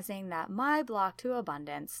 Recognizing that my block to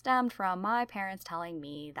abundance stemmed from my parents telling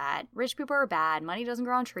me that rich people are bad, money doesn't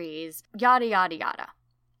grow on trees, yada, yada, yada.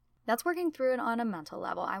 That's working through it on a mental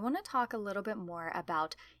level. I want to talk a little bit more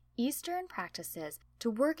about Eastern practices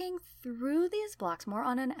to working through these blocks more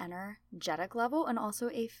on an energetic level and also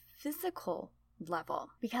a physical level.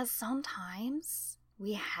 Because sometimes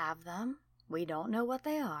we have them, we don't know what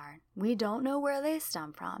they are, we don't know where they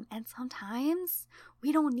stem from, and sometimes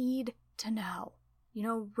we don't need to know.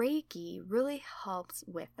 Reiki really helps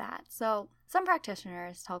with that. So some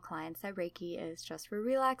practitioners tell clients that Reiki is just for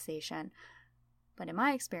relaxation. But in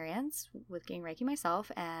my experience with getting Reiki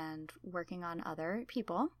myself and working on other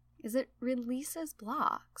people, is it releases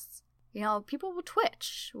blocks. People will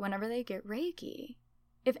twitch whenever they get Reiki.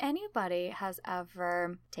 If anybody has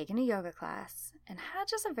ever taken a yoga class and had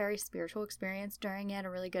just a very spiritual experience during it,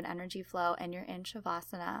 a really good energy flow, and you're in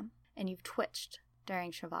Shavasana and you've twitched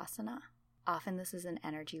during Shavasana, often this is an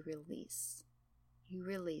energy release. You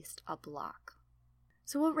released a block.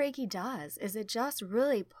 So what Reiki does is it just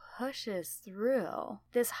really pushes through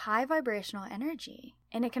this high vibrational energy,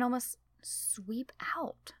 and it can almost sweep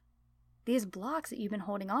out these blocks that you've been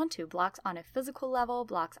holding on to, blocks on a physical level,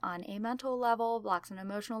 blocks on a mental level, blocks on an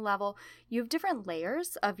emotional level, you have different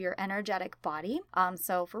layers of your energetic body.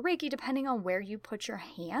 So for Reiki, depending on where you put your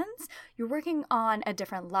hands, you're working on a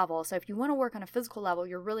different level. So if you want to work on a physical level,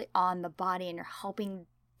 you're really on the body and you're helping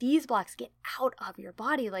these blocks get out of your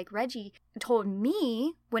body. Like Reggie told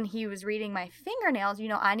me when he was reading my fingernails,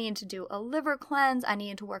 I needed to do a liver cleanse. I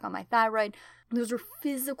needed to work on my thyroid. Those are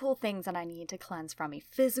physical things that I need to cleanse from me,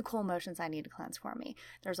 physical emotions I need to cleanse for me.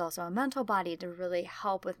 There's also a mental body to really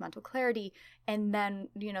help with mental clarity. And then,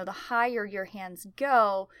 the higher your hands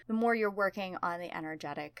go, the more you're working on the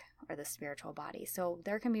energetic or the spiritual body. So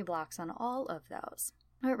there can be blocks on all of those.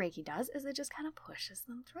 What Reiki does is it just kind of pushes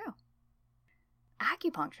them through.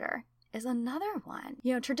 Acupuncture is another one.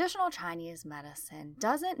 Traditional Chinese medicine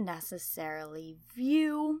doesn't necessarily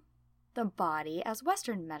view the body as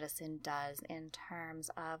Western medicine does in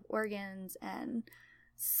terms of organs and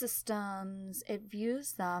systems. It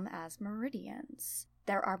views them as meridians.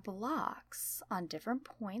 There are blocks on different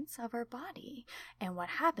points of our body. And what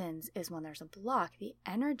happens is when there's a block, the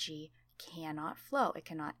energy cannot flow. It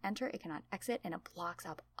cannot enter, it cannot exit, and it blocks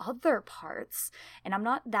up other parts. And I'm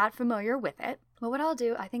not that familiar with it, but what I'll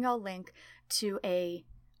do, I think I'll link to a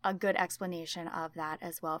good explanation of that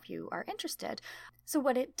as well if you are interested. So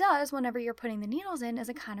what it does whenever you're putting the needles in is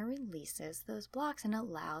it kind of releases those blocks and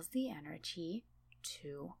allows the energy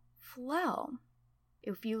to flow.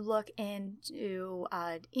 If you look into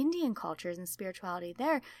Indian cultures and spirituality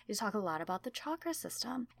there, you talk a lot about the chakra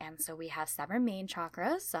system. And so we have 7 main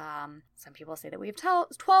chakras. Some people say that we have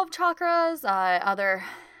 12 chakras. Other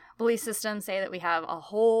belief systems say that we have a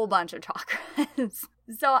whole bunch of chakras.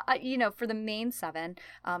 So, for the main 7,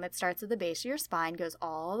 it starts at the base of your spine, goes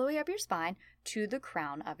all the way up your spine to the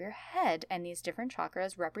crown of your head. And these different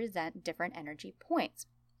chakras represent different energy points.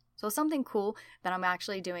 So something cool that I'm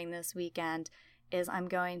actually doing this weekend is I'm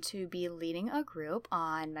going to be leading a group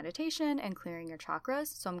on meditation and clearing your chakras.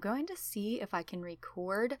 So I'm going to see if I can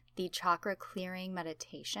record the chakra clearing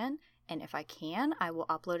meditation. And if I can, I will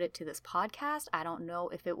upload it to this podcast. I don't know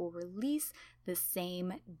if it will release the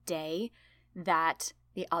same day that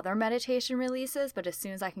the other meditation releases, but as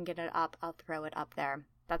soon as I can get it up, I'll throw it up there.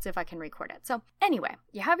 That's if I can record it. So anyway,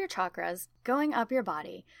 you have your chakras going up your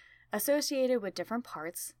body associated with different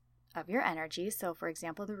parts of your energy. So for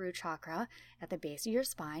example, the root chakra at the base of your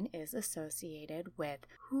spine is associated with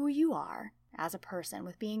who you are as a person,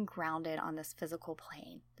 with being grounded on this physical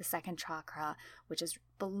plane. The second chakra, which is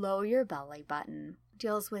below your belly button,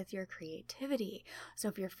 deals with your creativity. So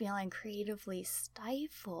if you're feeling creatively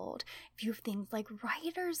stifled, if you have things like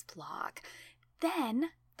writer's block,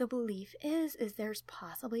 then the belief is there's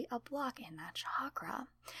possibly a block in that chakra.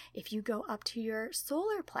 If you go up to your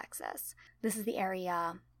solar plexus, this is the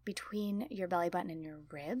area between your belly button and your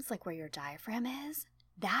ribs, like where your diaphragm is,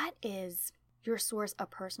 that is your source of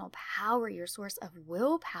personal power, your source of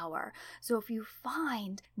willpower. So if you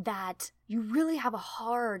find that you really have a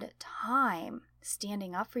hard time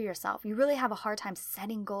standing up for yourself, you really have a hard time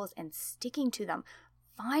setting goals and sticking to them,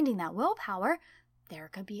 finding that willpower, there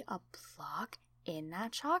could be a block in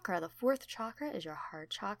that chakra. The 4th chakra is your heart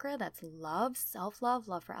chakra. That's love, self-love,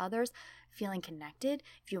 love for others, feeling connected.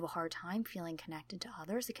 If you have a hard time feeling connected to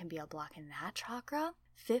others, it can be a block in that chakra.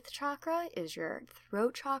 5th chakra is your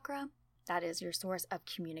throat chakra. That is your source of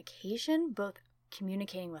communication, both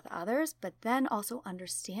communicating with others, but then also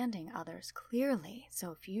understanding others clearly.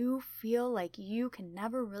 So if you feel like you can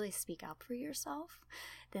never really speak up for yourself,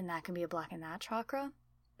 then that can be a block in that chakra.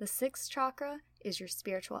 The 6th chakra is your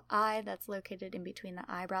spiritual eye. That's located in between the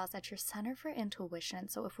eyebrows. That's your center for intuition.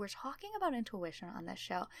 So if we're talking about intuition on this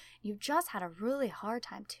show, you've just had a really hard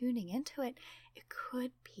time tuning into it, it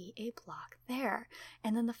could be a block there.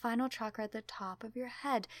 And then the final chakra at the top of your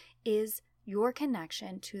head is your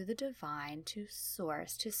connection to the divine, to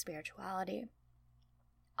source, to spirituality.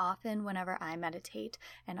 Often whenever I meditate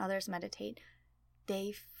and others meditate,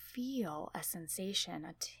 they feel a sensation,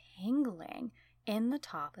 a tingling in the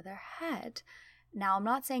top of their head. Now, I'm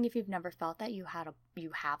not saying if you've never felt that you have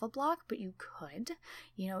a block, but you could.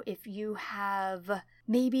 If you have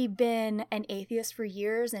maybe been an atheist for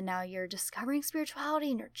years and now you're discovering spirituality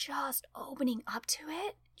and you're just opening up to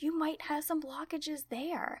it, you might have some blockages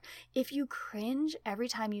there. If you cringe every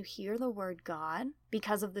time you hear the word God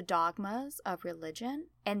because of the dogmas of religion,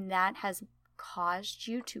 and that has caused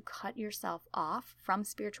you to cut yourself off from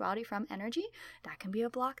spirituality, from energy, that can be a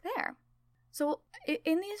block there. So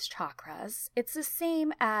in these chakras, it's the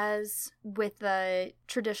same as with the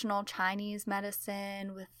traditional Chinese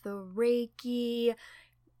medicine, with the Reiki.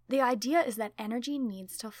 The idea is that energy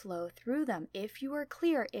needs to flow through them. If you are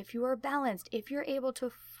clear, if you are balanced, if you're able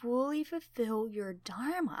to fully fulfill your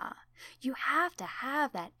dharma, you have to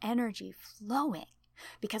have that energy flowing.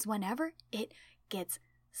 Because whenever it gets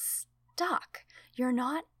stuck, you're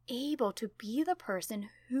not able to be the person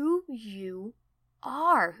who you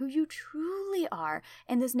are, who you truly are.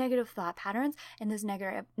 And those negative thought patterns and those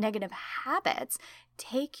negative habits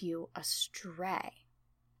take you astray.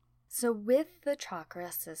 So with the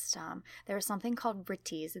chakra system, there's something called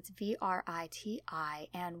vrittis. It's V-R-I-T-I,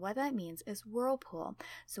 and what that means is whirlpool.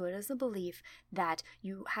 So it is a belief that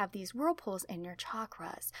you have these whirlpools in your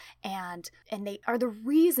chakras, and they are the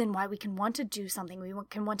reason why we can want to do something. We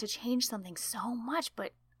can want to change something so much,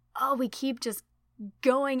 but we keep just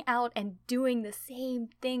going out and doing the same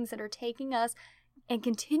things that are taking us and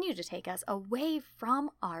continue to take us away from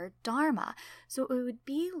our dharma. So it would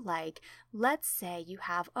be like, let's say you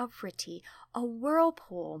have a vritti, a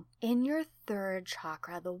whirlpool in your third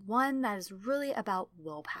chakra, the one that is really about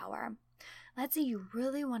willpower. Let's say you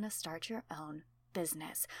really want to start your own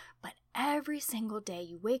business, but every single day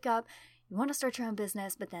you wake up, you want to start your own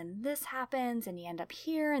business, but then this happens and you end up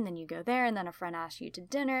here and then you go there and then a friend asks you to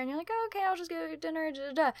dinner and you're like, oh, okay, I'll just go to dinner,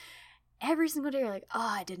 Every single day you're like,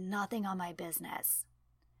 I did nothing on my business.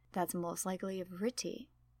 That's most likely a vritti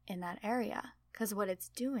in that area, because what it's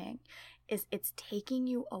doing is it's taking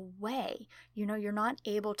you away. You're not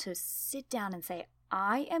able to sit down and say,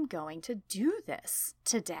 I am going to do this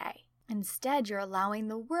today. Instead, you're allowing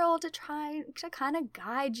the world to try to kind of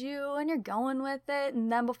guide you, and you're going with it.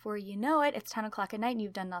 And then before you know it, it's 10 o'clock at night and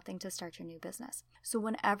you've done nothing to start your new business. So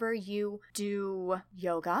whenever you do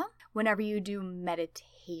yoga, whenever you do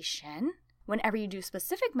meditation, whenever you do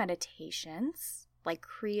specific meditations, like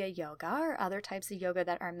Kriya Yoga or other types of yoga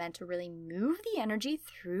that are meant to really move the energy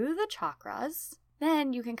through the chakras,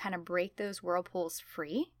 then you can kind of break those whirlpools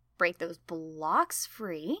free, break those blocks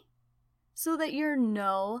free, so that you're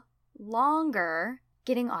no longer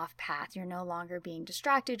getting off path. You're no longer being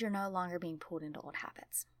distracted. You're no longer being pulled into old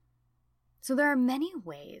habits. So there are many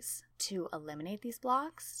ways to eliminate these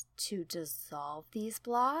blocks, to dissolve these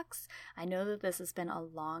blocks. I know that this has been a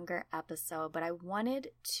longer episode, but I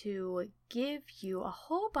wanted to give you a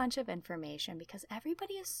whole bunch of information because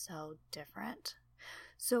everybody is so different.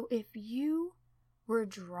 So if you were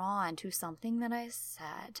drawn to something that I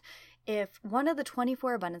said, if one of the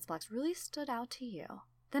 24 abundance blocks really stood out to you,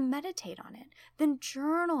 then meditate on it, then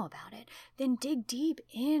journal about it, then dig deep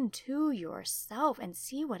into yourself and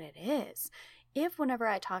see what it is. If whenever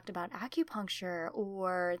I talked about acupuncture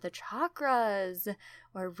or the chakras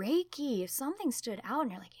or Reiki, if something stood out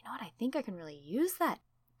and you're like, you know what, I think I can really use that,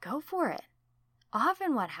 go for it.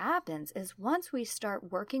 Often what happens is once we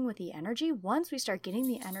start working with the energy, once we start getting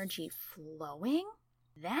the energy flowing,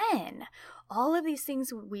 then all of these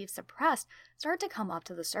things we've suppressed start to come up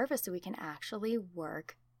to the surface so we can actually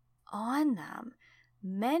work on them.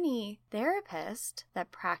 Many therapists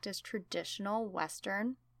that practice traditional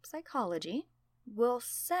Western psychology will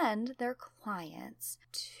send their clients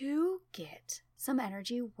to get some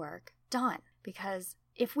energy work done, because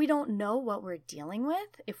if we don't know what we're dealing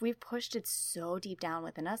with, if we've pushed it so deep down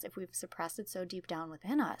within us, if we've suppressed it so deep down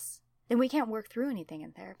within us, then we can't work through anything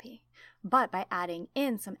in therapy. But by adding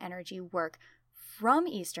in some energy work from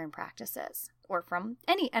Eastern practices, or from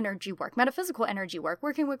any energy work, metaphysical energy work,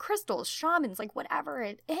 working with crystals, shamans, like whatever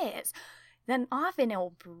it is, then often it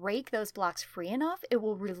will break those blocks free enough. It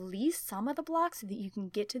will release some of the blocks so that you can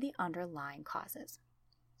get to the underlying causes.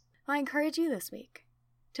 I encourage you this week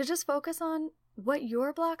to just focus on what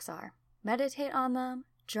your blocks are. Meditate on them,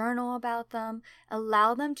 journal about them,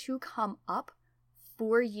 allow them to come up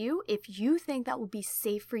for you if you think that will be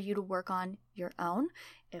safe for you to work on your own.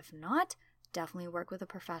 If not, definitely work with a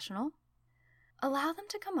professional. Allow them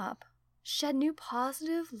to come up, shed new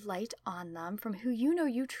positive light on them from who you know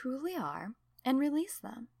you truly are, and release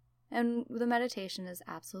them. And the meditation is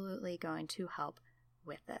absolutely going to help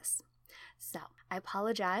with this. So I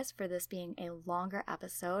apologize for this being a longer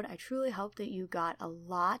episode. I truly hope that you got a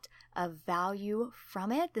lot of value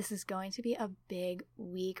from it. This is going to be a big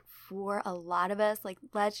week for a lot of us. Like,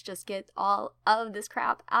 let's just get all of this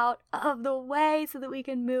crap out of the way so that we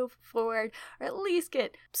can move forward, or at least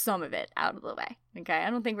get some of it out of the way. Okay, I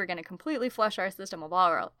don't think we're going to completely flush our system of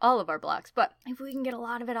all of our blocks, but if we can get a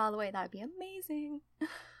lot of it out of the way, that would be amazing.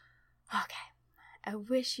 Okay, I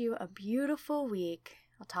wish you a beautiful week.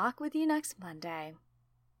 I'll talk with you next Monday.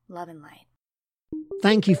 Love and light.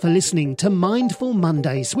 Thank you for listening to Mindful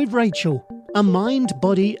Mondays with Rachel, a mind,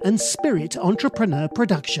 body and spirit entrepreneur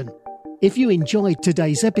production. If you enjoyed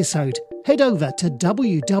today's episode, head over to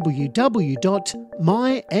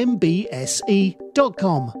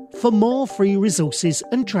www.mymbse.com for more free resources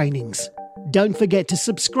and trainings. Don't forget to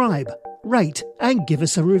subscribe, rate and give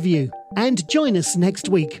us a review. And join us next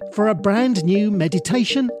week for a brand new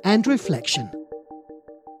meditation and reflection.